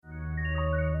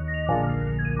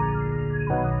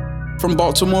From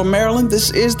Baltimore, Maryland,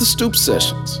 this is The Stoop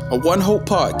Sessions, a One Hope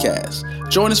podcast.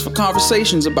 Join us for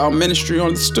conversations about ministry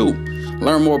on the stoop.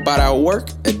 Learn more about our work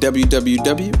at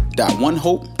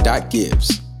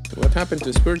www.onehope.gives. What happened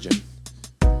to Spurgeon?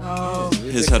 Oh,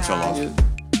 His head fell off.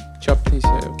 Chopped his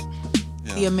head.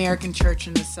 Yeah. The American church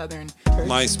in the southern.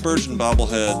 My Spurgeon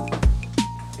bobblehead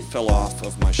fell off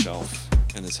of my shelf,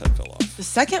 and his head fell off. The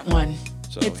second one.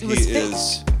 So it he was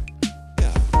is,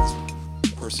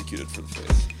 he's persecuted for the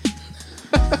faith.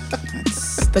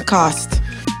 That's the cost.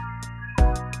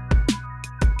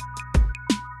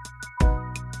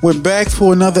 We're back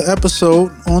for another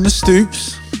episode on the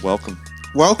Stoops. Welcome.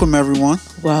 Welcome, everyone.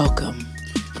 Welcome.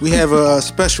 We have a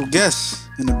special guest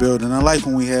in the building. I like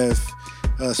when we have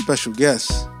special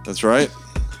guests. That's right.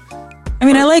 I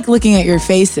mean, I like looking at your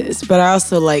faces, but I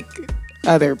also like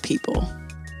other people.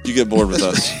 You get bored with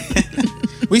us.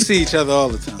 We see each other all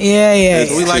the time. Yeah.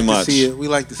 We like too to much. see it. We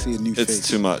like to see a new face. It's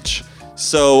too much.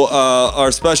 So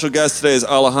our special guest today is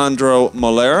Alejandro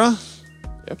Molero.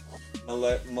 Yep.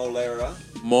 Molero.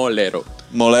 Molero.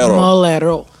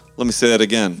 Molero. Let me say that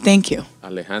again. Thank you.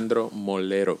 Alejandro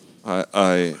Molero.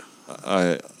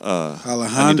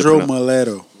 Alejandro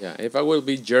Molero. Yeah, if I will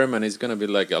be German, it's going to be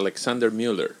like Alexander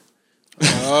Müller.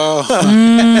 Oh. But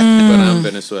I'm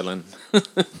Venezuelan.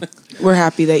 We're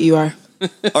happy that you are.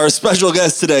 Our special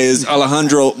guest today is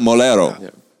Alejandro Molero. Yeah.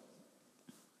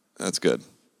 That's good.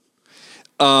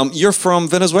 You're from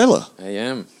Venezuela. I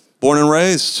am. Born and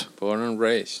raised. Born and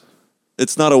raised.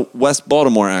 It's not a West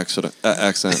Baltimore accent,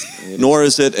 nor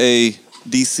is it a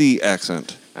DC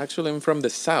accent. Actually, I'm from the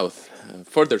south.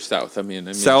 Further south, I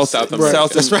mean South America.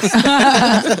 South is right.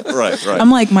 right. I'm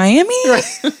like, Miami?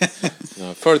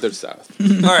 No, further south.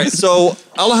 All right, so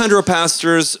Alejandro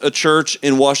pastors a church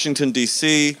in Washington,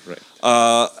 D.C. Right.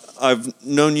 I've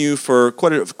known you for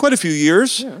quite a few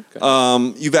years. Yeah,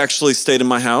 okay. You've actually stayed in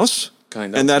my house.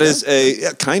 Kind of. And that is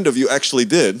kind of, you actually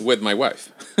did. With my wife.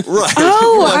 Right.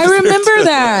 Oh, I remember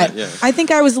that. Yeah. I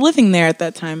think I was living there at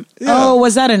that time. Yeah. Oh,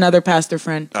 was that another pastor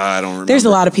friend? I don't remember. There's a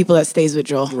lot of people that stays with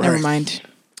Joel. Never mind.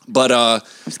 But I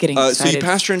was getting so excited. you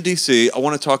pastor in D.C. I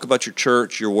want to talk about your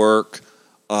church, your work,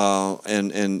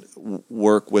 and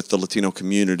work with the Latino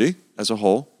community as a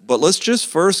whole. But let's just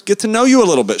first get to know you a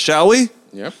little bit, shall we?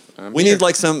 Yep. We need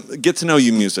like some get to know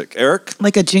you music. Eric?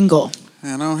 Like a jingle.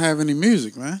 Man, I don't have any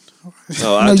music, man.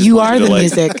 No, you are the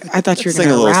music. I thought you were sing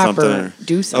going a to little rap something. or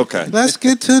do something. Okay. Let's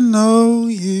get to know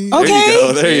you.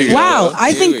 Okay. There you go. Wow.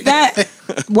 I think that.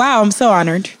 Wow. I'm so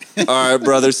honored. All right,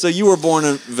 brother. So you were born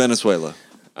in Venezuela.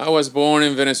 I was born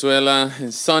in Venezuela,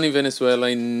 in sunny Venezuela,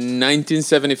 in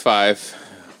 1975,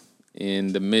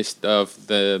 in the midst of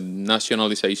the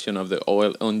nationalization of the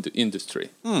oil industry.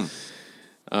 But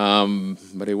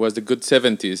it was the good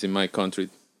 70s in my country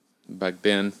back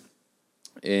then.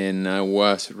 And I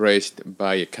was raised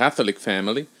by a Catholic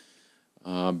family,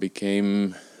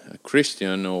 became a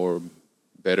Christian, or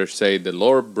better say, the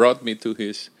Lord brought me to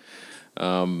His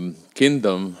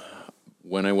kingdom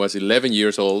when I was 11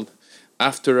 years old,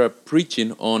 after a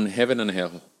preaching on heaven and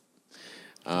hell.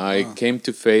 I came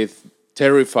to faith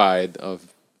terrified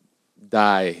of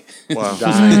dying.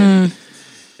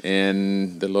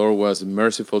 And the Lord was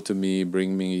merciful to me,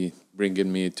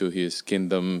 bringing me to His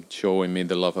kingdom, showing me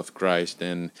the love of Christ.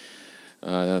 And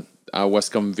I was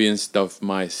convinced of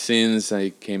my sins. I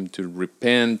came to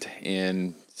repent.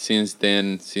 And since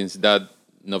then, since that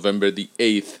November the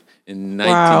 8th in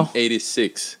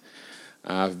 1986,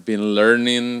 I've been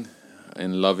learning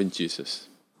and loving Jesus.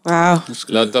 Wow.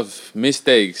 Lot of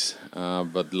mistakes,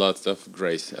 but lots of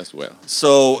grace as well.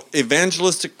 So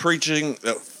evangelistic preaching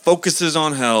that focuses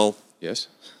on hell, Yes.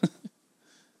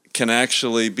 can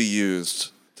actually be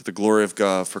used to the glory of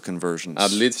God for conversions.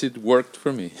 At least it worked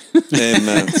for me.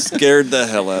 Amen. Scared the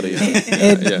hell out of you.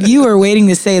 You were waiting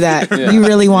to say that. Yeah. You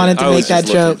really wanted I to was make that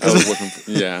just joke. looking- I was looking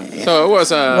for, yeah. So I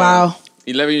was a Wow.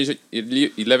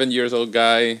 11 years old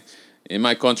guy. In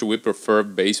my country, we prefer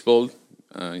baseball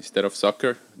instead of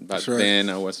soccer. Back right. then,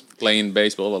 I was playing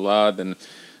baseball a lot, and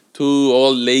two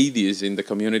old ladies in the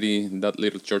community in that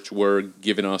little church were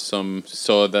giving us some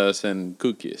sodas and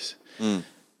cookies.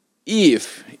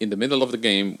 If in the middle of the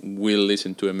game we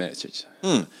listen to a message.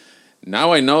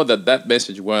 Now I know that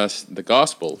message was the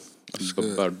gospel,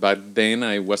 but back then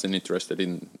I wasn't interested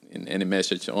in any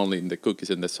message, only in the cookies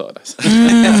and the sodas.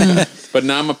 But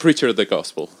now I'm a preacher of the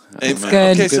gospel. Good.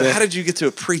 Okay, so how did you get to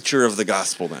a preacher of the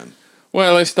gospel then?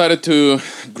 Well, I started to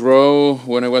grow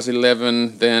when I was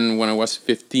 11. Then when I was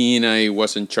 15, I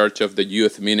was in charge of the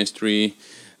youth ministry.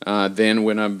 Then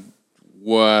when I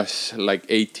was like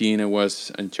 18, I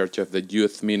was in charge of the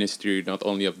youth ministry, not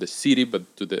only of the city,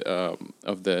 but to the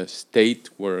of the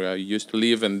state where I used to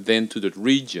live, and then to the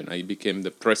region. I became the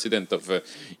president of a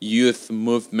youth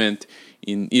movement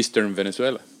in eastern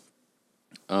Venezuela.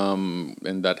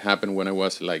 And that happened when I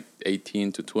was like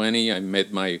 18 to 20. I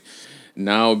met my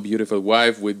now beautiful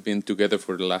wife. We've been together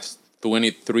for the last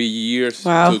 23 years,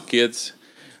 Wow. 2 kids.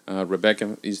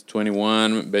 Rebecca is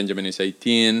 21, Benjamin is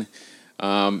 18.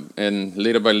 And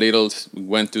little by little,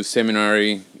 went to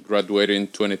seminary, graduated in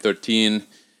 2013,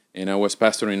 and I was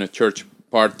pastoring a church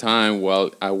part-time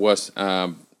while I was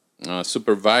a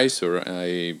supervisor,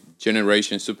 a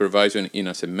generation supervisor in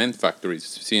a cement factory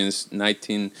since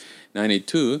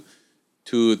 1992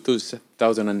 to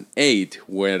 2008,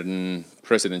 when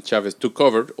President Chavez took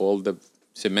over all the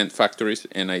cement factories,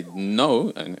 and I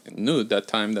knew that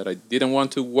time that I didn't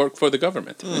want to work for the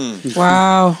government.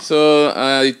 Wow. So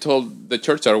I told the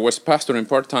church that I was pastoring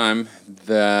part-time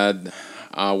that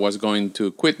I was going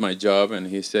to quit my job, and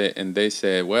they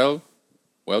said, well,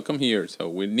 welcome here. So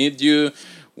we need you.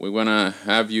 We want to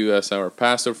have you as our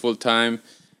pastor full-time.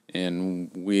 And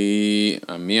me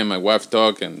and my wife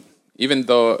talked, and even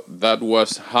though that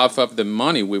was half of the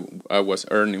money I was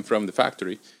earning from the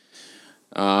factory,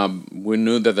 we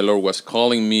knew that the Lord was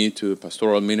calling me to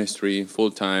pastoral ministry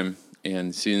full-time,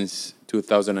 and since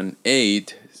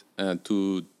 2008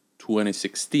 to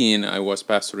 2016, I was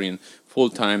pastoring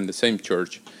full-time the same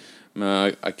church.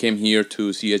 I came here to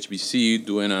CHBC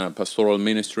doing a pastoral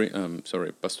internship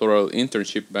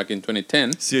back in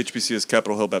 2010. CHBC is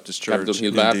Capitol Hill Baptist Church Capitol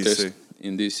Hill in Baptist DC.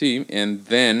 in DC, and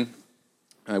then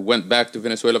I went back to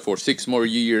Venezuela for 6 more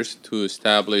years to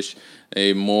establish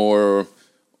a more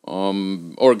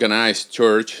organized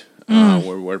church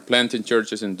where we're planting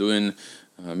churches and doing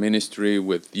ministry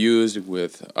with youth,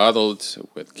 with adults,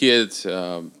 with kids,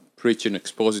 preaching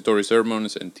expository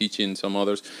sermons and teaching some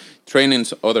others, training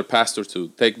other pastors to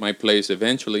take my place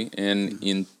eventually. And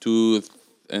in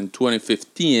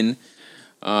 2015,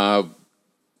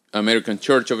 American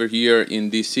Church over here in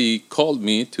DC called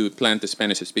me to plant a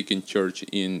Spanish-speaking church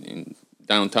in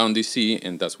downtown DC,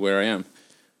 and that's where I am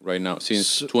right now.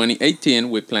 Since 2018,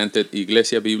 we planted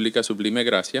Iglesia Bíblica Sublime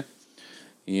Gracia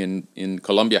in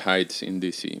Columbia Heights in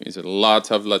DC. It's a lot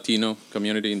of Latino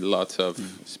community and lots of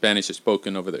Spanish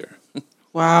spoken over there.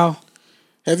 Wow.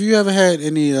 Have you ever had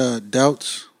any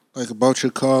doubts, like about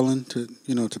your calling to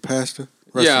pastor?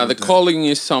 Yeah, the calling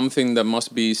is something that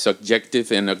must be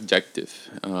subjective and objective.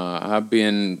 I've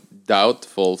been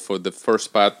doubtful for the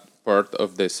first part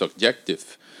of the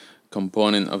subjective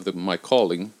component of my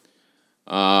calling.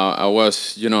 I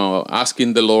was,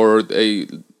 asking the Lord, hey,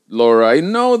 Lord, I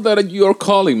know that you're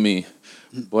calling me,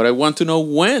 but I want to know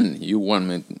when you want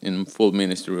me in full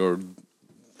ministry or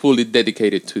fully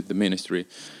dedicated to the ministry.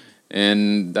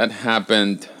 And that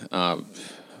happened,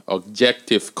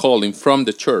 objective calling from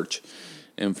the church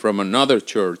and from another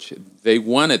church. They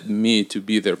wanted me to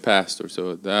be their pastor.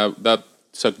 So that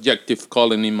subjective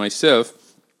calling in myself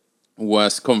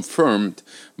was confirmed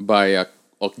by a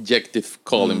objective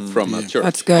calling from a church.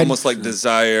 That's good. Almost like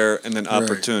desire and then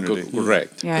opportunity.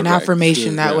 Correct. Yeah, an Correct.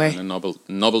 affirmation that way. A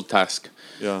noble task.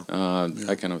 Yeah.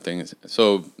 That kind of thing.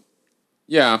 So,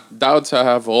 yeah, doubts I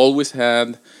have always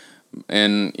had.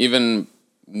 And even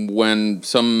when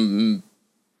some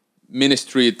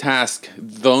ministry tasks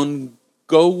don't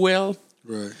go well,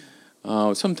 Right.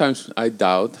 sometimes I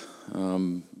doubt,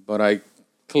 but I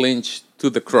clinch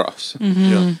to the cross.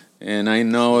 Yeah. And I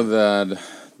know that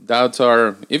doubts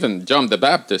are, even John the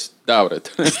Baptist doubted.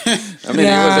 I mean,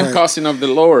 he was a cousin of the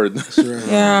Lord.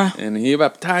 Yeah. And he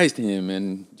baptized him,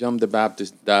 and John the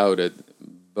Baptist doubted.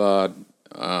 But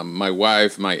my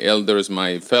wife, my elders,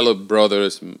 my fellow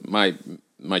brothers, my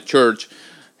church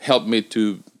helped me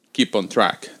to keep on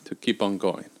track, to keep on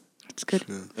going. That's good.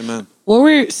 Amen. What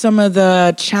were some of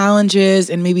the challenges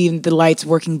and maybe even delights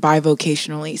working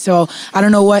bivocationally? So I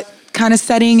don't know what kind of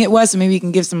setting it was, so maybe you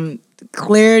can give some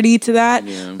clarity to that.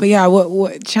 Yeah. But yeah,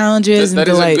 what challenges and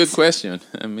delights? That is a good question.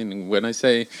 I mean, when I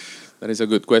say that is a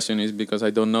good question, is because I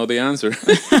don't know the answer.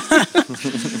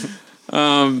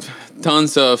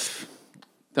 Tons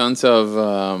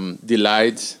of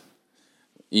delights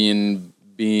in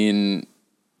being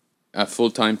a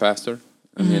full-time pastor.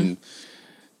 I mean,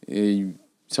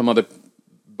 some of the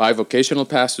bivocational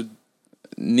pastors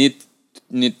need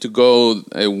to go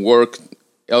work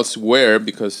elsewhere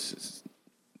because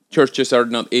churches are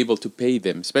not able to pay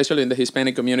them, especially in the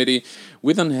Hispanic community.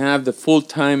 We don't have the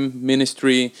full-time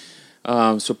ministry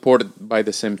supported by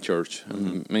the same church.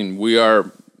 I mean, we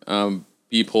are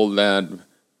people that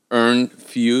earn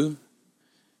few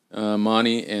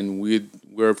money, and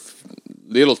we're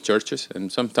little churches,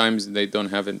 and sometimes they don't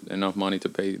have enough money to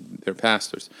pay their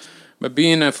pastors. But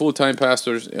being a full-time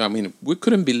pastor, I mean, we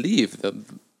couldn't believe that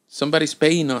somebody's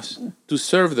paying us to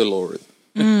serve the Lord.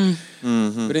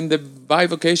 But in the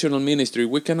bivocational ministry,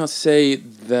 we cannot say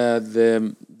that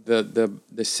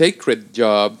the sacred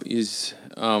job is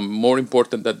more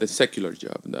important than the secular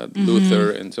job. That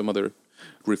Luther and some other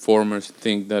reformers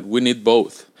think that we need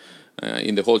both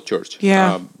in the whole church.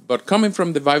 Yeah. But coming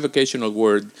from the bivocational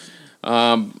word,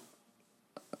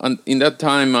 in that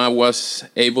time I was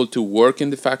able to work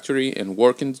in the factory and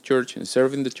work in the church and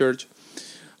serve in the church.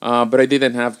 But I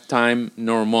didn't have time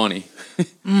nor money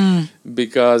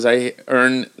because I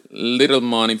earned little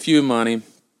money, few money,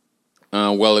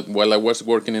 while I was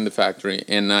working in the factory,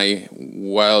 and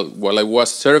while I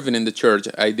was serving in the church,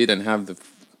 I didn't have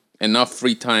enough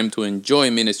free time to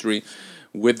enjoy ministry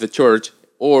with the church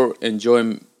or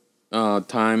enjoy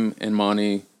time and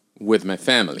money with my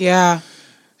family. Yeah.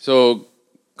 So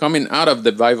coming out of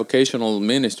the bivocational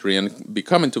ministry and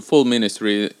becoming to full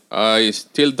ministry, I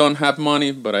still don't have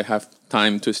money, but I have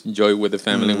time to enjoy with the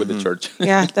family, with the church.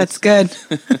 Yeah, that's good.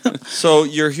 So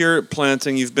you're here at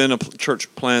planting. You've been a church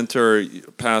planter,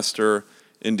 pastor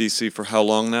in D.C. for how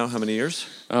long now? How many years?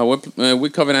 We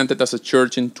covenanted as a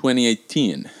church in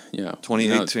 2018. Yeah,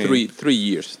 2018. 3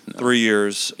 years. Now. 3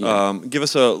 years. Yeah. Give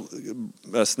us a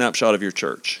snapshot of your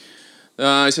church.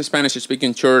 It's a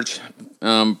Spanish-speaking church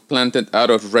planted out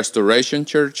of Restoration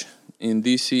Church in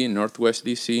D.C., Northwest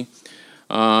D.C.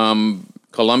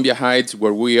 Columbia Heights,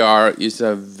 where we are, is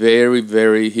a very,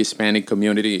 very Hispanic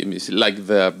community. It's like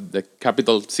the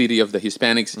capital city of the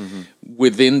Hispanics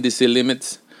within the city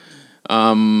limits.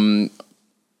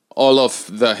 All of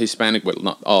the Hispanic, well,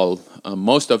 not all,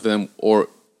 most of them, or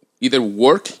either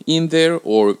work in there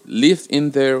or live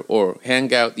in there or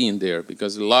hang out in there,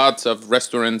 because lots of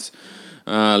restaurants,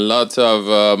 lots of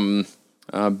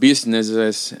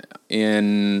businesses,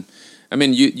 and I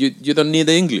mean, you don't need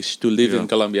English to live in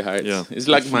Columbia Heights. Yeah. It's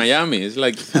like Miami. It's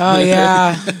like oh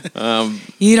yeah.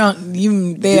 They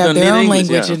have their own English,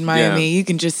 language in Miami. You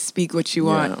can just speak what you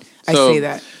want. I So, say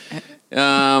that.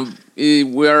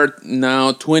 We are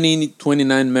now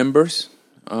 29 members,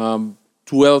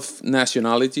 12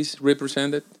 nationalities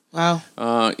represented. Wow.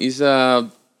 Let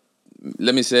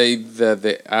me say that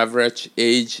the average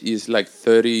age is like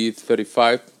 30,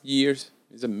 35 years.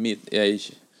 It's a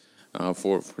mid-age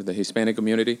for the Hispanic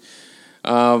community.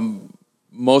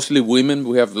 Mostly women.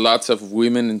 We have lots of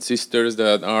women and sisters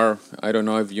that are, I don't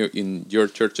know if in your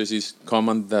churches is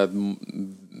common that more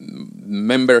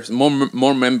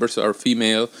members are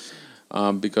female,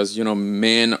 because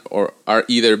men are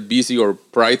either busy or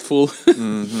prideful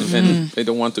and they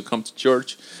don't want to come to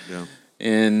church. Yeah.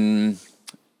 And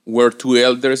we're 2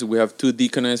 elders. We have 2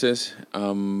 deaconesses,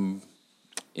 and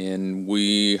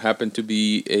we happen to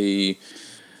be a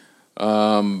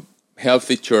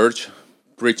healthy church,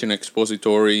 preaching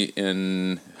expository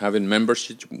and having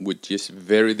membership, which is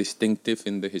very distinctive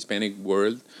in the Hispanic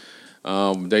world.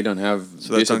 They don't have.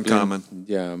 So that's uncommon.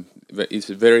 Yeah, it's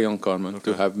very uncommon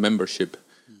to have membership,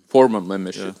 formal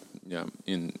membership. Yeah,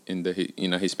 in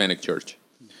a Hispanic church.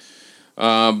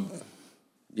 Right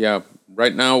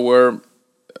now we're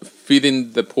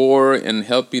feeding the poor and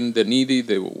helping the needy,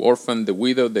 the orphan, the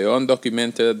widow, the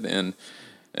undocumented, and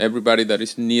everybody that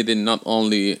is needing not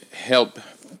only help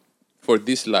for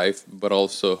this life but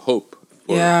also hope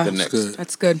for the next.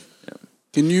 That's good. Yeah.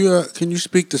 Can you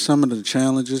speak to some of the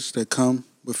challenges that come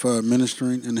with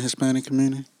ministering in the Hispanic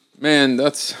community? Man,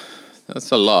 that's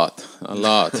a lot.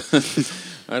 I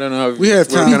don't know if we have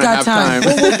time. We're gonna have time.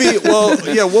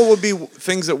 What would be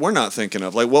things that we're not thinking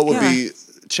of? Like, what would be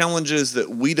challenges that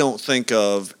we don't think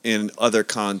of in other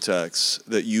contexts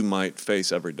that you might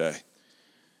face every day?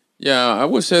 Yeah, I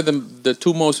would say the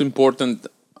 2 most important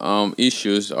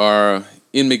issues are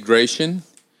immigration,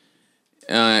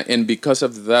 and because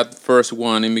of that first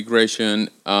one, immigration,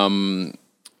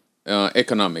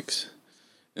 economics.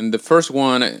 And the first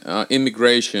one,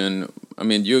 immigration, I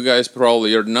mean, you guys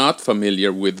probably are not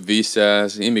familiar with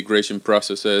visas, immigration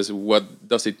processes. What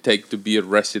does it take to be a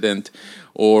resident,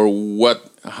 or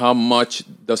how much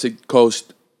does it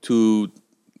cost to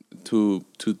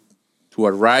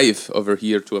arrive over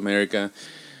here to America?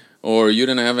 Or you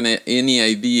don't have any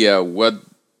idea what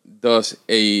does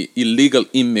a illegal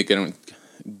immigrant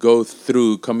go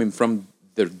through coming from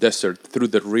the desert through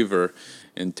the river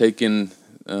and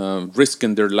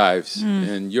risking their lives,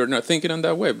 and you're not thinking in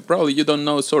that way. Probably you don't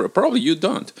know. Probably you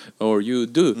don't, or you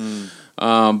do.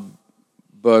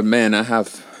 But man, I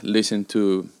have listened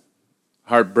to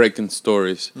heartbreaking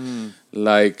stories.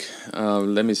 Like,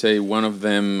 let me say one of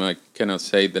them, I cannot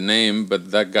say the name,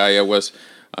 but that guy,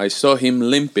 I saw him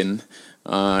limping,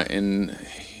 and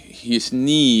his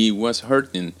knee was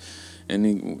hurting.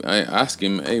 And I asked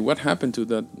him, hey, what happened to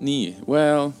that knee?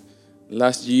 Well,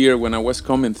 last year when I was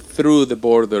coming through the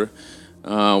border,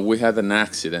 we had an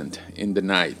accident in the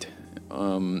night,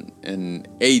 and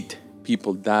 8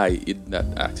 people died in that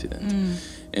accident.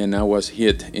 And I was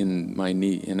hit in my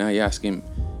knee, and I asked him,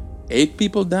 8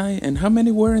 people died, and how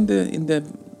many were in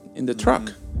the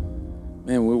truck?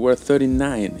 Man, we were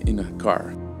 39 in a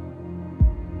car.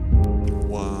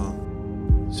 Wow.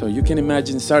 So you can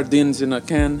imagine sardines in a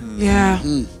can. Yeah.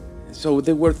 So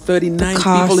there were 39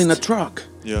 cost. people in a truck.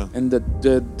 Yeah. And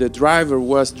the driver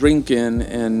was drinking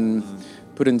and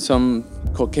putting some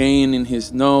cocaine in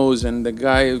his nose, and the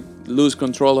guy lose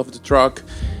control of the truck,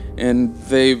 and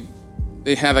they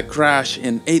had a crash,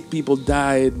 and 8 people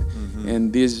died,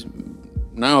 and this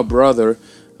now brother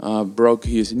broke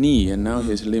his knee, and now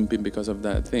he's limping because of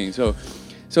that thing.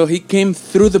 So he came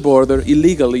through the border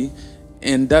illegally,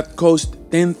 and that cost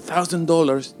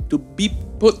 $10,000 to be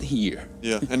put here.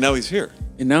 Yeah. And now he's here.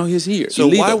 And now he's here. So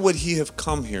illegal. why would he have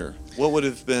come here? What would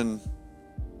have been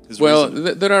his Well,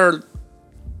 reason? there are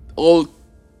all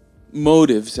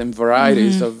motives and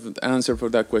varieties of answer for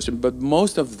that question, but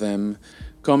most of them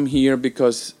come here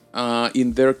because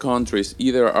in their countries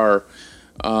either are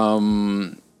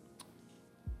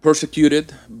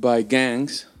persecuted by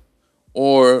gangs,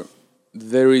 or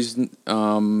there is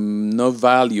no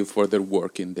value for their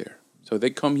work in there. So they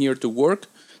come here to work,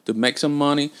 to make some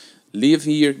money, live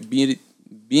here, be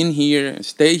here,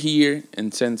 stay here,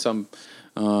 and send some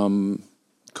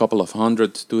couple of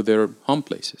hundreds to their home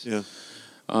places. Yeah.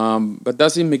 But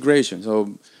that's immigration.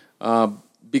 So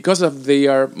because of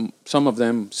some of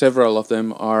them, several of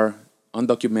them are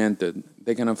undocumented,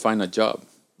 they cannot find a job.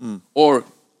 Or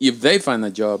if they find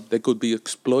a job, they could be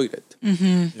exploited.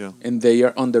 Yeah. And they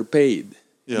are underpaid.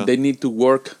 Yeah. They need to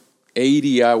work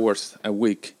 80 hours a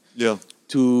week Yeah.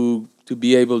 to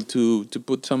be able to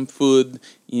put some food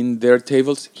in their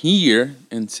tables here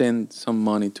and send some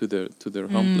money to their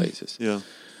home places. Yeah.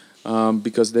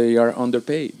 Because they are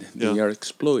underpaid. They Yeah. are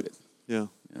exploited. Yeah.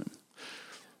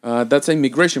 That's the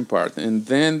immigration part. And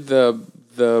then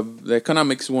the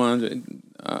economics one,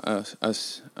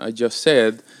 as I just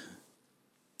said,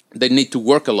 they need to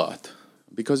work a lot.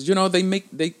 Because,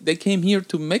 they came here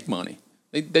to make money.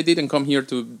 They didn't come here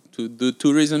to do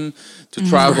tourism, to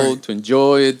travel, to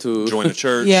enjoy, to Join a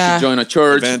church. Yeah. to join a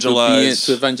church, Evangelize.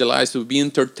 to evangelize, to be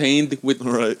entertained with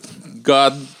Right.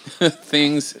 God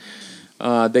things.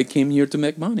 They came here to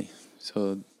make money. So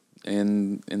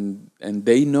and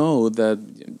they know that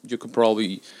you could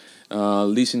probably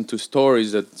listen to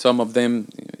stories that some of them,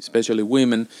 especially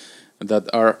women, that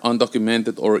are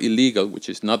undocumented or illegal, which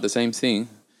is not the same thing.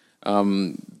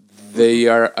 They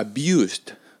are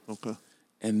abused. Okay.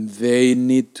 And they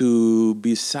need to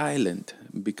be silent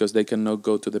because they cannot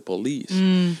go to the police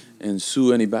and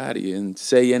sue anybody and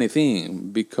say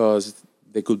anything because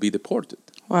they could be deported.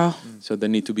 Wow. So they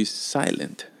need to be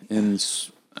silent and,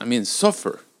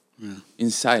 suffer in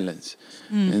silence.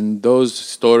 And those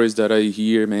stories that I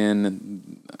hear, man,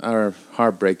 are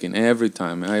heartbreaking every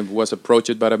time. I was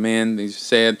approached by a man. He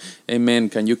said, hey, man,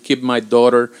 can you keep my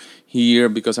daughter here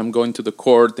because I'm going to the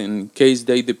court. In case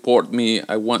they deport me,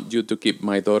 I want you to keep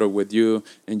my daughter with you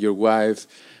and your wife.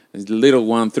 The little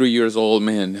one, 3 years old,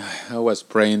 man, I was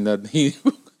praying that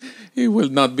he will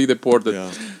not be deported.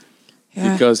 Yeah.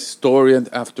 Yeah. Because story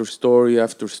after story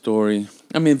after story.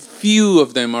 Few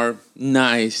of them are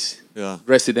nice,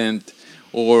 resident,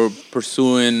 or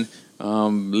pursuing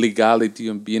legality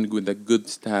and being with a good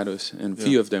status. And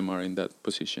few of them are in that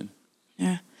position.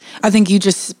 Yeah. I think you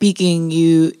just speaking,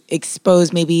 you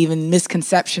expose maybe even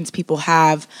misconceptions people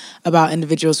have about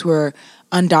individuals who are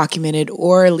undocumented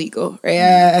or illegal.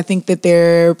 Right? I think that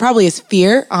there probably is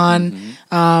fear on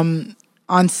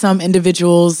some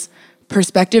individuals'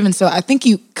 perspective, and so I think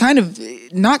you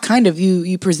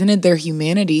you presented their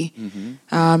humanity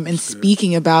in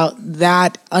speaking about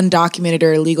that undocumented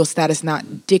or illegal status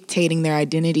not dictating their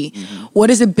identity. What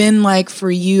has it been like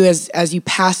for you as you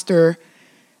pastor?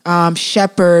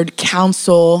 Shepherd,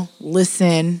 counsel,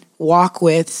 listen, walk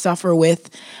with, suffer with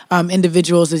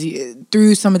individuals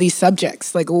through some of these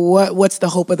subjects? Like, what's the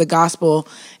hope of the gospel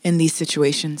in these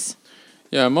situations?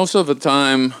 Yeah, most of the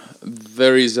time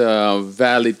there is a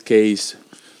valid case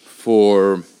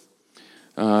for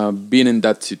being in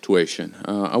that situation.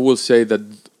 I will say that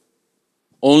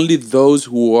only those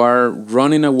who are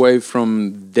running away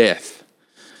from death,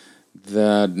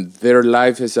 that their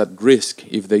life is at risk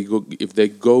if they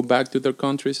go back to their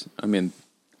countries, I mean,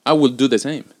 I will do the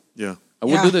same. Yeah. I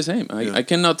will do the same. I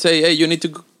cannot say, hey, you need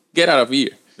to get out of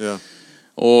here. Yeah.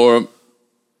 Or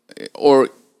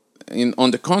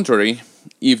on the contrary,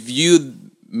 if you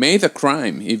made a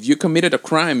crime, if you committed a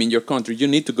crime in your country, you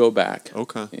need to go back.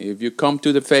 Okay. If you come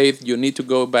to the faith, you need to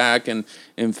go back and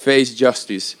face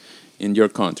justice in your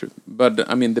country. But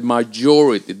I mean, the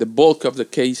majority, the bulk of the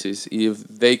cases, if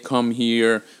they come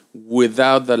here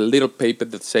without that little paper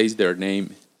that says their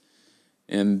name,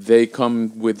 and they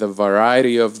come with a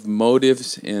variety of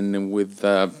motives and with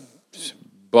a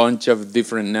bunch of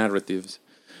different narratives.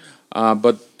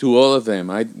 But to all of them,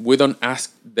 we don't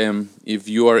ask them if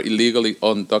you are illegally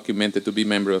undocumented to be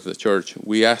member of the church.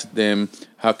 We ask them,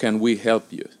 how can we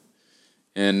help you?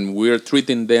 And we're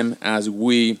treating them as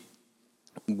we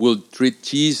will treat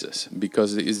Jesus,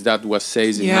 because is that what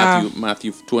says in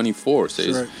Matthew 24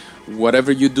 says, right.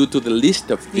 Whatever you do to the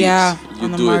least of these, you on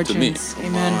the do margins. it to me.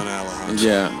 Amen. Come on, Alejandro.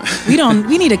 Yeah.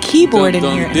 We need a keyboard in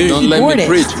here. Don't let me Keyboardist.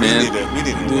 preach, man. We need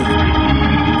it.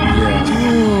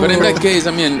 Yeah. But in that case,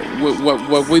 I mean,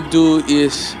 what we do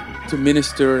is to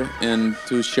minister and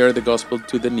to share the gospel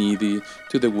to the needy,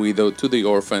 to the widow, to the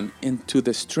orphan, and to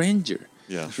the stranger.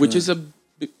 Yeah. Which is a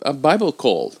Bible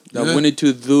call that Yeah. we need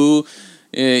to do.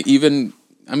 Even,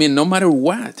 I mean, no matter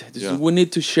what, we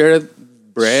need to share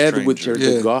bread, which are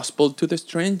the gospel to the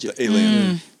stranger, The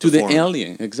alien, to the foreign.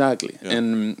 alien, exactly.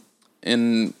 Yeah.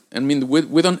 And I mean,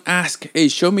 we don't ask, hey,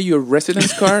 show me your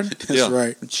residence card. That's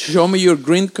right. Show me your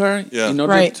green card in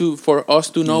order for us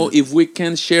to know if we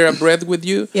can share a bread with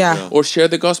you, or share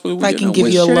the gospel with you. I can give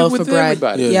you a loaf of bread.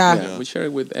 Everybody. Yeah. We share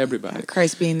it with everybody.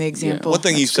 Christ being the example. One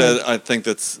thing you That's said, good. I think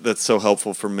that's so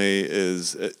helpful for me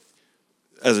is,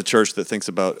 as a church that thinks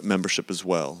about membership as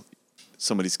well,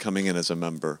 somebody's coming in as a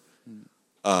member.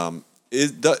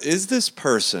 Is this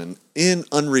person in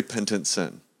unrepentant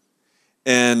sin?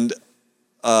 And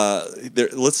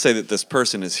let's say that this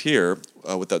person is here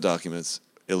without documents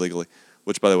illegally,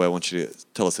 which, by the way, I want you to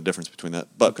tell us the difference between that.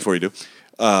 But before you do,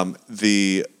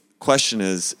 the question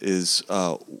is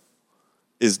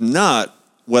not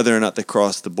whether or not they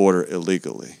crossed the border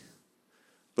illegally,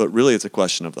 but really it's a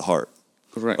question of the heart.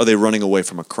 Correct. Are they running away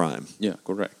from a crime? Yeah,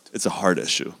 correct. It's a heart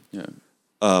issue. Yeah.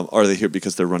 Are they here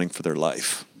because they're running for their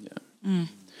life?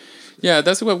 Yeah,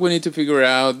 that's what we need to figure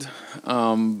out.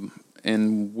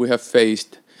 And we have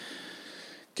faced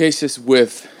cases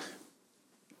with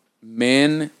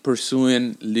men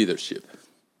pursuing leadership.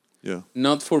 Yeah.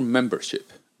 Not for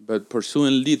membership, but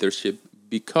pursuing leadership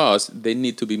because they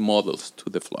need to be models to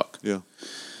the flock. Yeah.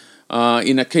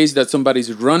 In a case that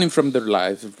somebody's running from their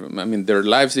life, I mean, their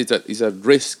lives is at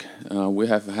risk. We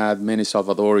have had many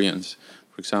Salvadorians,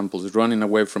 for example, running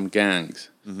away from gangs,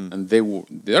 and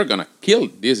they're gonna kill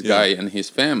this guy and his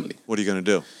family. What are you gonna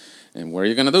do? And what are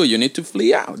you gonna do? You need to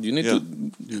flee out. You need to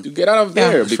get out of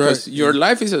there because your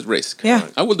life is at risk. Yeah.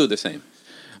 I will do the same.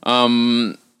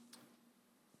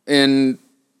 And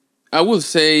I will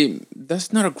say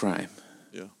that's not a crime.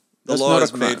 Yeah. The That's law not a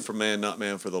is made crime. for man, not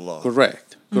man for the law.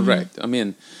 Correct. I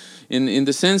mean, in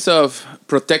the sense of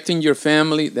protecting your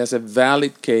family, there's a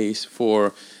valid case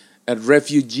for a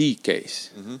refugee case.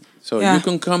 So you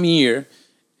can come here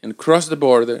and cross the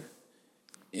border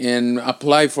and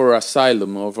apply for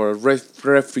asylum or for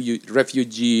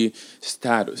refugee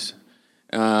status.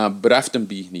 But after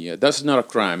being here, that's not a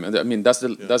crime. I mean, that's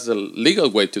the legal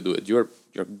way to do it. You're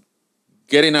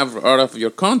getting out of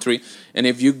your country, and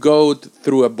if you go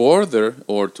through a border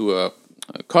or to a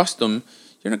custom,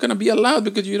 you're not going to be allowed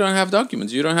because you don't have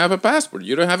documents, you don't have a passport,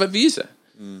 you don't have a visa.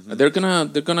 They're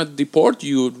gonna deport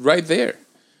you right there.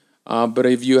 But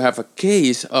if you have a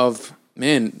case of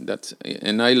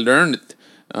and I learned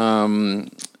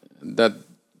that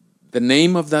the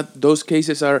name of those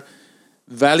cases are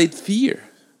valid fear.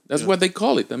 That's what they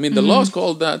call it. I mean, the laws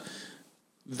call that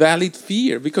valid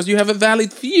fear because you have a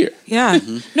valid fear. Yeah.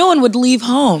 No one would leave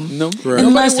home. No,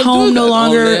 Unless home no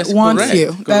longer wants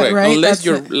you. Correct. Right? Unless That's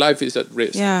your it. life is at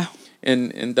risk. Yeah.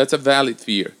 And that's a valid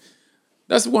fear.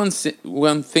 That's one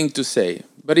thing to say.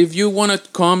 But if you want to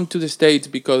come to the States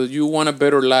because you want a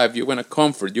better life, you want a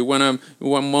comfort, you want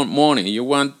more money, you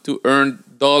want to earn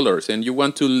dollars, and you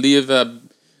want to live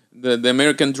the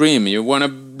American dream, you want to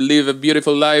live a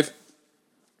beautiful life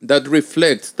that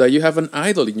reflects that you have an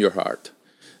idol in your heart,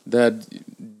 that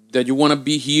you want to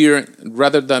be here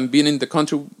rather than being in the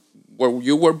country where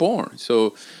you were born.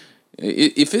 So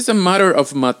if it's a matter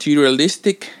of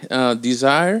materialistic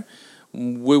desire,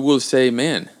 we will say,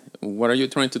 man, what are you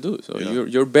trying to do? So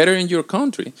you're better in your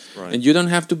country, and you don't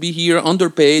have to be here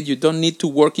underpaid. You don't need to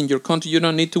work in your country. You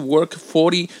don't need to work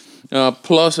 40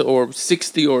 plus or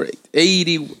 60 or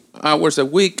 80 hours a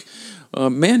week,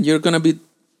 man, you're going to be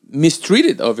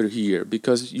mistreated over here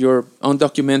because your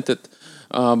undocumented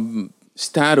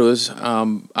status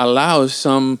allows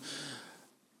some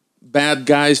bad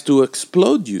guys to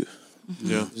exploit you.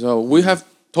 Yeah. So we have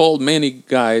told many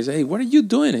guys, hey, what are you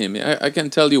doing here? I can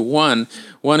tell you one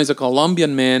is a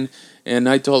Colombian man, and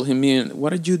I told him, man,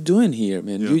 what are you doing here,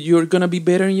 man? Yeah. You're gonna be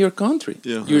better in your country.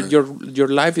 Yeah. Your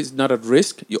life is not at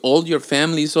risk. All your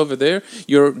family is over there.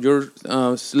 You're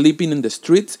sleeping in the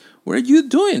streets. What are you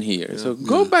doing here? So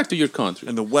go back to your country.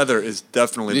 And the weather is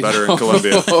definitely better in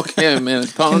Colombia. Okay, man,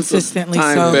 tons of Consistently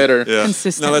time so. better. Yeah.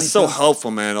 Consistently No, that's so so. helpful,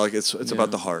 man. Like it's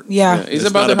about the heart. Yeah. It's It's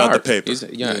about not the about heart. the paper.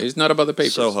 It's not about the paper.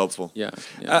 So helpful. Yeah.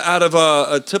 Out of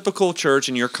a typical church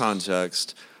in your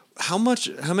context, how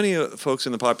many folks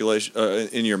in the population,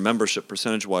 in your membership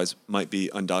percentage-wise, might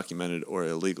be undocumented or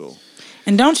illegal?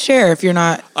 And don't share if you're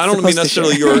not. I don't mean supposed to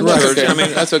necessarily share. your That's church. okay. I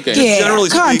mean, That's okay. Yeah, generally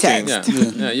speaking. context.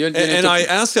 Yeah. You need And to- I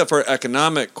ask that for an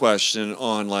economic question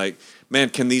on like, man,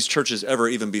 can these churches ever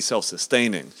even be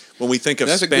self-sustaining? When we think of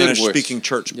That's a good wish. Spanish-speaking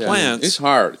church Yeah, plants, it's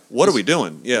hard. what are we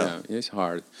doing? Yeah, it's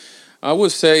hard. I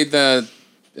would say that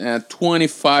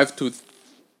 25 to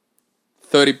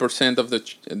 30% of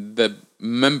the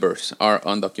members are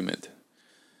undocumented.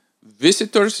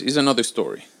 Visitors is another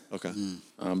story. Okay.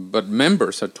 But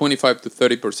members are 25 to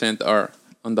 30% are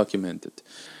undocumented.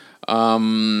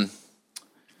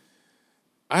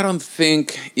 I don't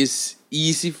think it's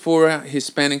easy for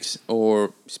Hispanics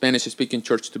or Spanish-speaking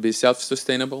church to be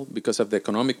self-sustainable because of the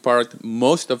economic part.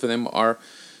 Most of them are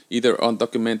either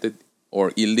undocumented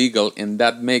or illegal, and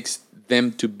that makes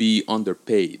them to be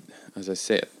underpaid, as I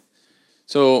said.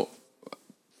 So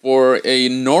for a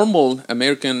normal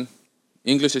American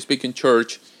English-speaking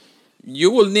church,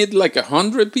 you will need like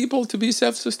 100 people to be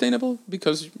self-sustainable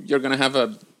because you're going to have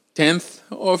a tenth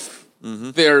of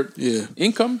their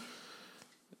income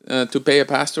to pay a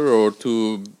pastor or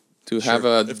to have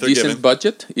a if they're decent given.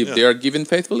 budget if they are given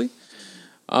faithfully.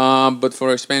 But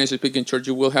for a Spanish-speaking church,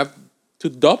 you will have to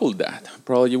double that.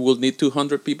 Probably you will need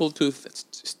 200 people to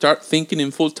start thinking in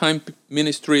full-time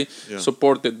ministry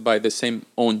supported by the same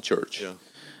own church. Yeah.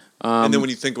 And then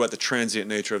when you think about the transient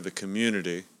nature of the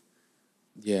community,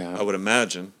 Yeah. I would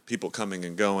imagine people coming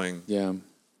and going. Yeah.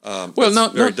 Well,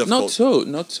 not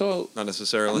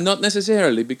necessarily. Not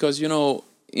necessarily, because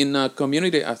in a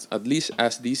community at least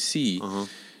as DC,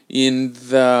 in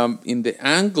the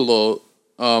Anglo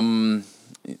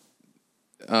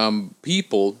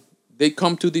people, they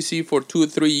come to DC for 2 or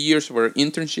 3 years for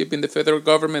internship in the federal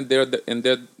government.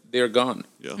 They're gone.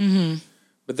 Yeah. Mm-hmm.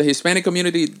 But the Hispanic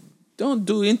community don't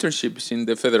do internships in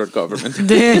the federal government.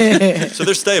 So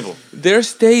they're stable. They're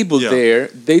stable there.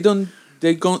 They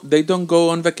don't go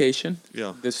on vacation.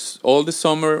 Yeah. All the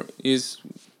summer is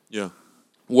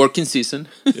working season.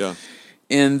 Yeah.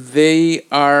 And they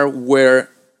are where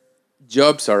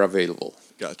jobs are available.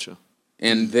 Gotcha.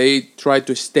 And they try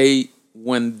to stay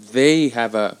when they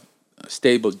have a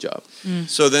stable job.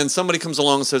 So then somebody comes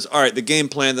along and says, all right, the game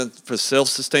plan then for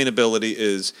self-sustainability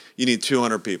is you need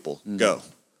 200 people. Go.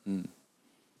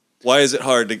 Why is it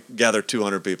hard to gather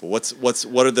 200 people?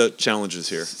 What are the challenges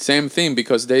here? Same thing,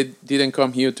 because they didn't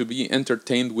come here to be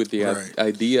entertained with the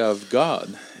idea of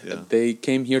God. Yeah. They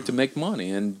came here to make money.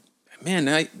 And man,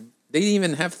 they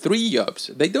even have 3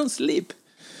 jobs. They don't sleep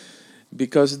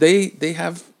because they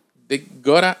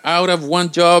got out of one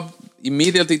job,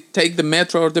 immediately take the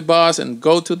metro or the bus and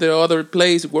go to the other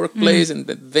workplace, and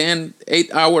then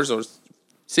 8 hours or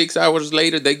 6 hours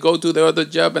later, they go to the other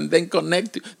job and then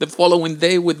connect the following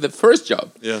day with the first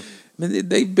job. Yeah. I mean,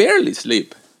 they barely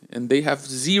sleep, and they have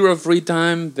 0 free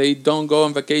time. They don't go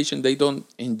on vacation. They don't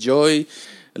enjoy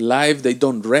life. They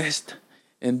don't rest,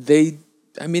 and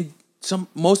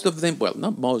most of them, well,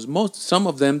 not most, some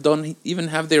of them don't even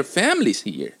have their families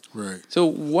here. Right. So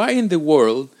why in the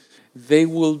world they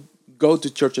will go to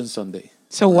church on Sunday?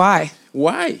 So why?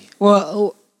 Why?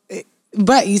 Well,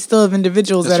 but you still have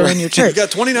individuals that are in your church. You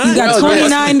got 29. You got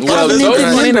 29 Well, covenanted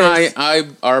those members.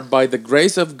 29 are by the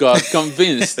grace of God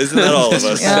convinced Isn't that all of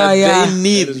us? Yeah. that they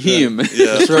need Him.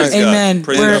 Yeah, praise God. Amen.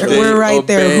 Praise We're- God. we're right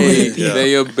there with you.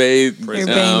 They obey Obeying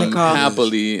the call.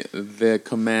 happily the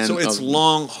command. So it's of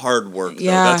long, hard work. Though.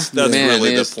 Yeah. That's man,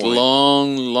 really the it's point.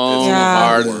 long,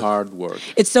 Yeah. hard work.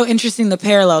 It's so interesting, the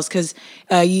parallels, because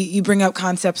you bring up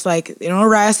concepts like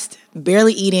rest,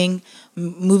 barely eating,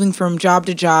 moving from job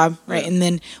to job, right? And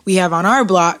then we have on our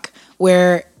block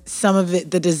where some of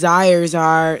it, the desires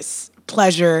are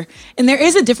pleasure, and there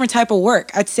is a different type of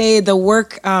work. I'd say the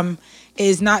work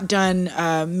is not done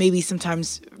maybe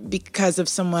sometimes because of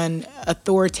someone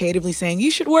authoritatively saying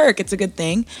you should work, it's a good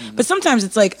thing. But sometimes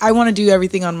it's like I want to do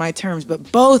everything on my terms,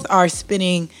 but both are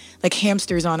spinning like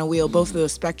hamsters on a wheel. Both of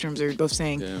those spectrums are both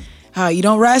saying you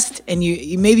don't rest, and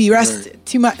you maybe rest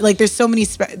too much. Like there's so many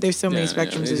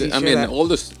spectrums. As you I mean, all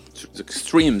those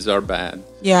extremes are bad.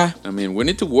 Yeah. I mean, we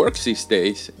need to work 6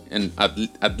 days and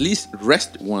at least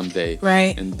rest one day.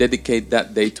 Right. And dedicate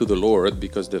that day to the Lord,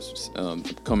 because the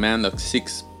command of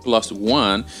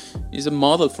 6+1 is a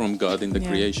model from God in the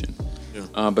creation.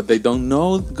 Yeah. But they don't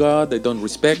know God, they don't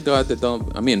respect God,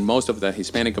 most of the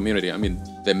Hispanic community,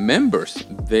 the members,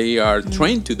 they are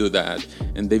trained to do that,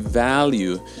 and they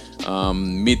value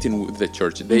meeting with the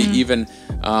church. They even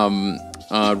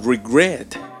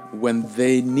regret when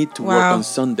they need to work on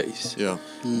Sundays. Yeah.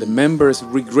 The members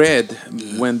regret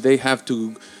when they have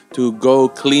to go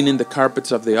cleaning the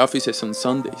carpets of the offices on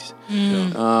Sundays,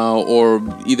 or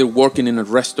either working in a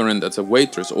restaurant as a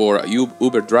waitress or a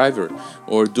Uber driver,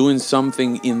 or doing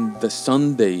something in the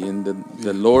Sunday, in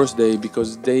the Lord's Day,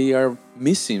 because they are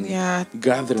missing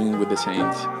gathering with the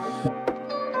saints.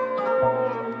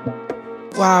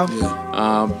 Wow.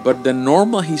 But the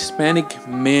normal Hispanic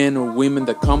man or women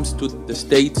that comes to the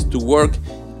States to work,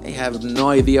 they have no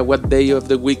idea what day of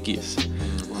the week is.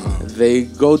 They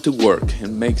go to work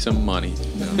and make some money.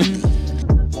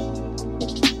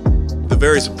 The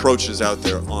various approaches out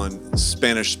there on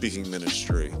Spanish-speaking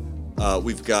ministry.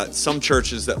 We've got some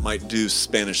churches that might do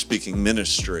Spanish-speaking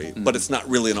ministry, but it's not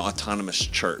really an autonomous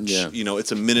church. Yeah.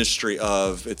 It's a ministry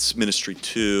it's ministry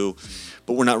to,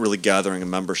 but we're not really gathering a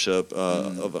membership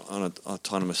of an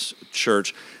autonomous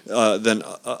church. Then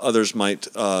others might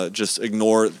just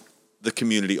ignore the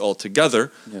community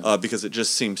altogether because it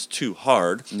just seems too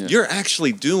hard. Yeah. You're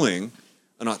actually doing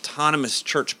an autonomous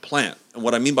church plant, and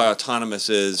what I mean by autonomous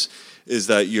is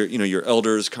that your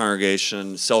elders,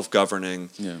 congregation, self-governing,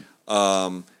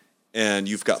 and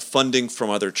you've got funding from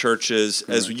other churches.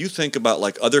 Correct. As you think about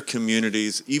like other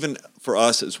communities, even for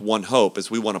us as One Hope,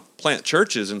 as we want to plant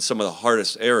churches in some of the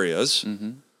hardest areas.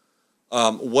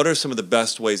 What are some of the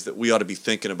best ways that we ought to be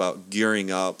thinking about gearing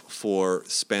up for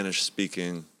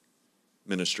Spanish-speaking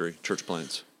ministry, church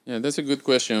plants? Yeah, that's a good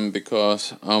question,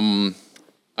 because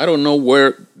I don't know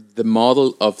where the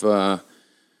model of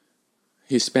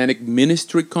Hispanic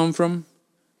ministry come from,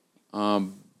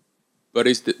 but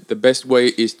it's the best way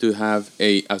is to have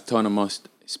a autonomous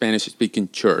Spanish-speaking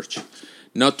church.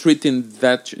 Not treating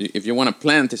that, if you want to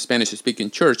plant a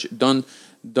Spanish-speaking church, don't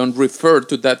refer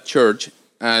to that church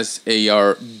as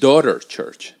our daughter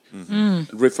church.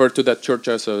 Refer to that church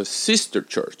as a sister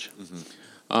church.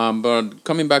 But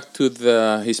coming back to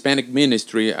the Hispanic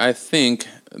ministry, I think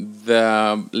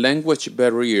the language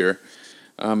barrier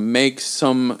makes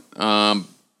some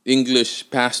English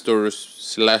pastors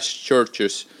 /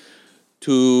 churches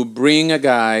to bring a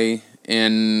guy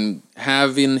and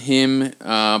having him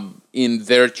in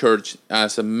their church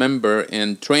as a member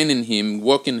and training him,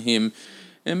 walking him,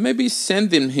 and maybe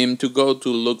sending him to go to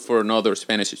look for another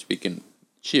Spanish-speaking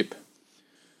sheep.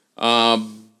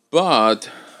 But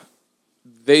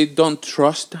they don't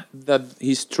trust that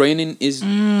his training is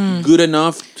good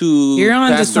enough to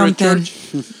pastor a church,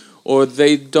 or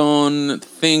they don't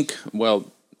think. Well,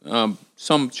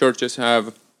 some churches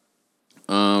have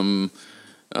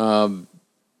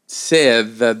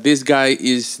said that this guy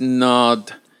is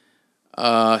not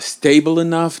stable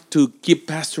enough to keep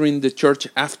pastoring the church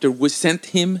after we sent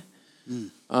him,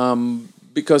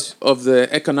 because of the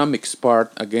economics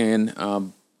part. Again,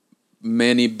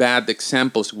 many bad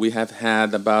examples we have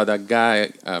had about a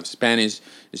guy, a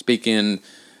Spanish-speaking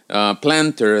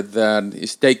planter that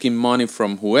is taking money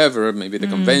from whoever, maybe the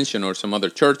convention or some other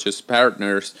churches,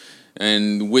 partners,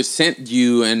 and we sent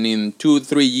you, and in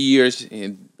 2-3 years,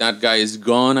 that guy is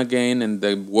gone again, and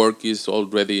the work is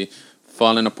already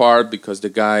falling apart because the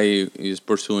guy is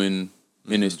pursuing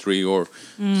ministry or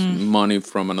money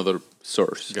from another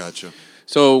source. Gotcha.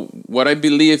 So what I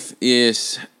believe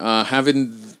is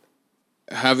having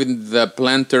the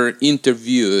planter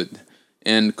interviewed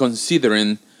and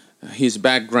considering his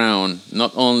background,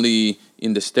 not only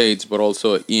in the States, but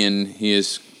also in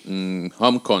his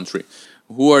home country.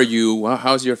 Who are you?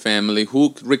 How's your family?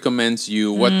 Who recommends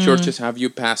you? What churches have you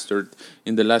pastored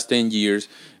in the last 10 years?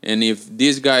 And if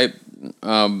this guy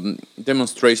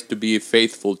demonstrates to be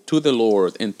faithful to the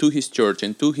Lord and to his church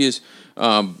and to his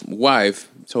wife,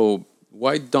 so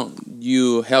why don't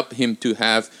you help him to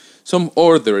have some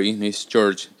order in his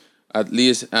church, at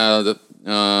least the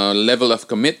level of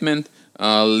commitment,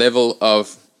 level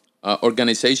of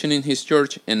organization in his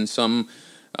church, and some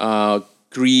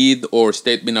creed or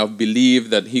statement of belief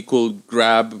that he could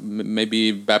grab,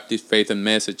 maybe Baptist Faith and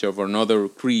Message or another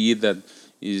creed that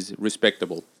is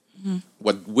respectable.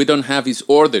 What we don't have is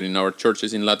order in our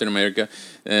churches in Latin America.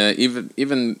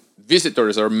 Even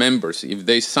visitors are members. If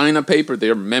they sign a paper, they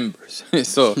are members.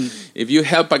 So if you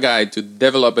help a guy to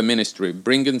develop a ministry,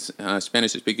 bring in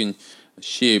Spanish-speaking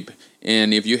sheep,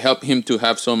 and if you help him to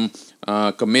have some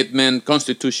commitment,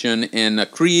 constitution, and a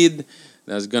creed,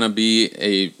 that's going to be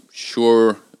a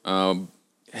sure,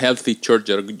 healthy church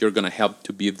that you're going to help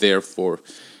to be there for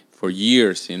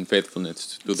years in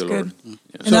faithfulness to the Lord. Yeah.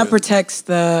 And that protects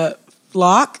the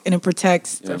flock, and it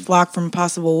protects the flock from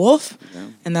possible wolf. Yeah.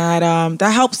 And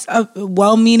that helps a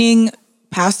well-meaning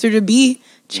pastor to be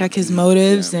check his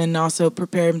motives and also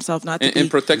prepare himself not to be and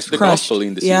protects the crushed. gospel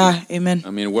in the city. Yeah, amen.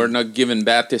 I mean, we're not giving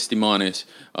bad testimonies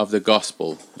of the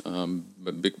gospel,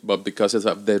 but because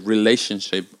of the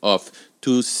relationship of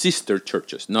two sister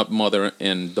churches, not mother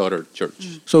and daughter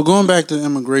church. So going back to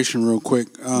immigration real quick.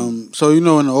 So, in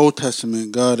the Old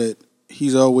Testament, God,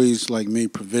 he's always like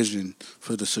made provision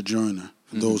for the sojourner,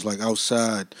 for those like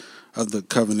outside of the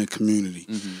covenant community.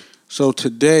 So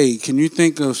today, can you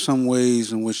think of some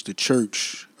ways in which the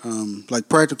church, like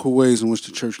practical ways in which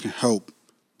the church can help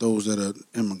those that are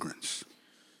immigrants?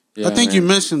 Yeah, I think you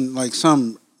mentioned like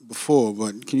some before,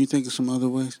 but can you think of some other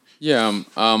ways? Yeah.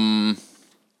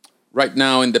 Right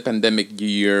now in the pandemic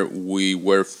year, we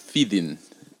were feeding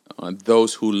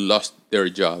those who lost their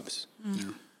jobs.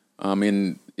 I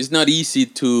mean, it's not easy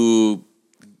to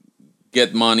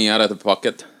get money out of the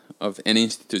pocket of any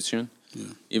institution,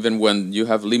 even when you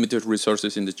have limited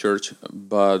resources in the church.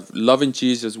 But loving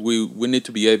Jesus, we need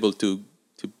to be able to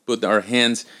put our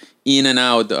hands in and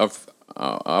out of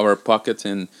our pockets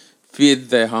and feed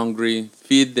the hungry,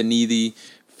 feed the needy,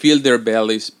 fill their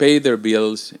bellies, pay their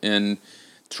bills, and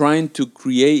trying to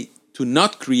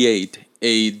not create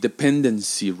a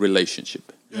dependency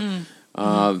relationship.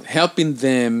 Helping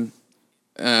them.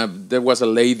 There was a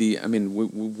lady, I mean,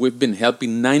 we've been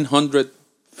helping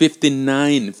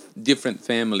 959 different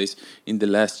families in the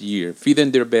last year,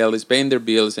 feeding their bellies, paying their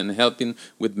bills, and helping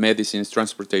with medicines,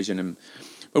 transportation.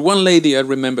 But one lady, I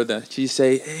remember that she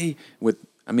said,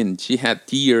 she had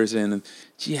tears and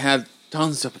she had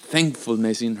tons of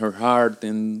thankfulness in her heart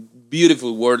and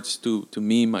beautiful words to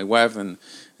me, my wife, and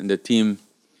the team.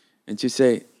 And she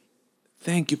said,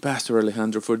 "Thank you, Pastor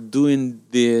Alejandro, for doing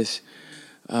this."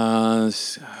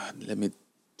 Let me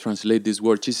translate this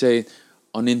word. She said,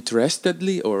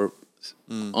 uninterestedly or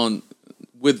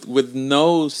with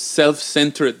no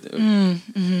self-centered,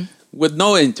 with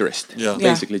no interest,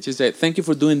 basically. She said, "Thank you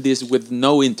for doing this with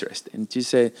no interest." And she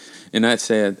said, and I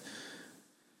said,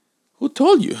 "Who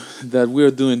told you that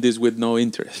we're doing this with no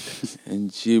interest?"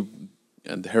 And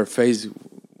her face,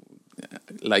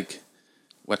 like,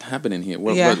 what happening here?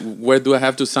 Where do I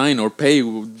have to sign or pay?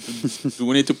 Do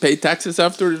we need to pay taxes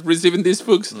after receiving these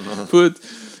food?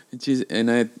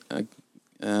 And I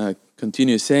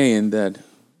continue saying that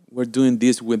we're doing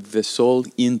this with the sole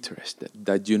interest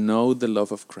that you know the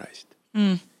love of Christ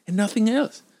and nothing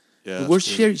else. Yeah, we're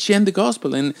sharing the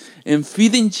gospel and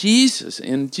feeding Jesus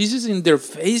and Jesus in their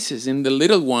faces, in the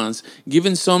little ones,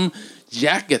 giving some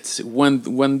jackets when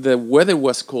the weather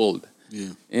was cold,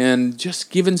 and just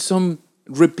giving some,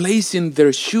 replacing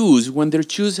their shoes when their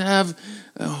shoes have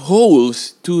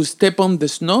holes to step on the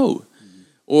snow,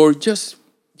 or just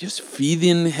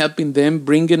feeding, helping them,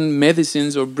 bringing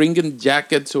medicines or bringing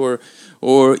jackets or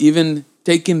even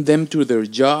taking them to their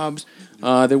jobs.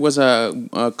 There was a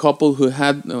couple who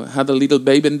had a little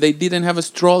baby and they didn't have a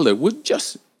stroller. We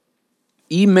just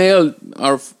emailed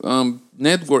our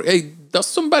network, "Hey, does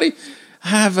somebody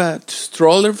have a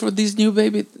stroller for this new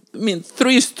baby?" I mean,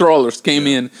 3 strollers came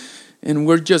in. And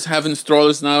we're just having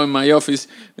strollers now in my office,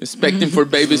 expecting for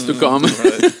babies to come.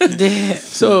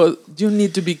 So you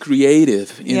need to be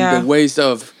creative in the ways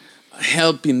of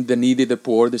helping the needy, the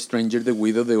poor, the stranger, the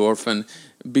widow, the orphan.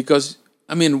 Because,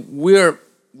 I mean, we're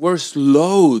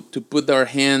slow to put our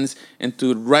hands and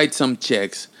to write some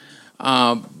checks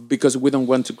because we don't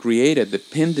want to create a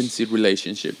dependency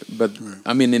relationship. But,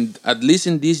 I mean, at least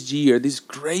in this year, this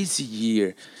crazy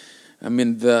year, I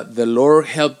mean, the Lord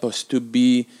help us to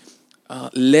be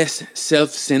less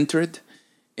self-centered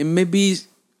and maybe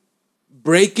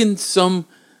breaking some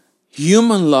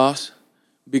human laws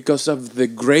because of the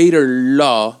greater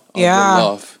law of the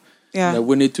love. That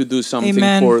we need to do something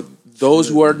for those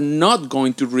who are not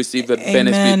going to receive a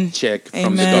benefit check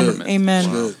from the government.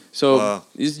 Amen. So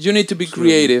you need to be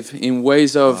creative in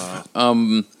ways of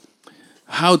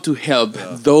how to help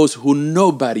those who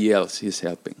nobody else is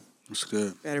helping. That's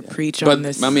good. Better preach on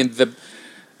this. I mean,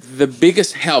 the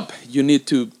biggest help you need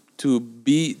to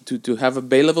to have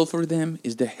available for them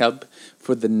is the help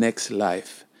for the next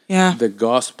life. Yeah. The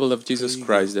gospel of Jesus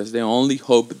Christ. That's the only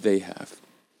hope they have.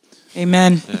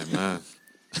 Amen. Amen.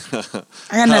 I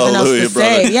got nothing else to say.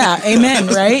 brother. Yeah, amen,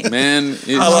 right? Man,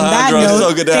 Alejandro, note, it's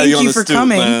so good to have thank you on you the for stoop,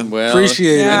 coming. man. well,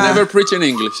 Appreciate it. Yeah. I never preach in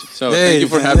English, so Hey, thank you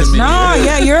for man, having me. No, here.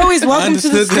 yeah, you're always welcome to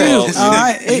the Understood stoop.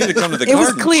 that. You need to come to the it was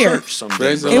Garden clear. Church someday.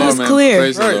 Praise the It Lord, was man. clear.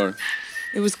 Praise Right. the Lord.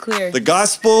 It was clear. The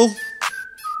gospel,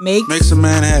 Makes a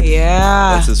man happy.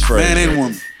 Yeah. that's his phrase. Man and right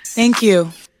woman. Thank you.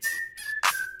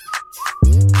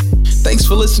 Thanks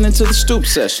for listening to the Stoop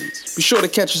Sessions. Be sure to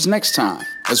catch us next time.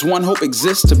 As One Hope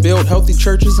exists to build healthy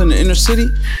churches in the inner city,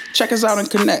 check us out and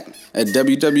connect at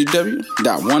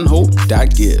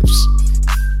www.onehope.gives.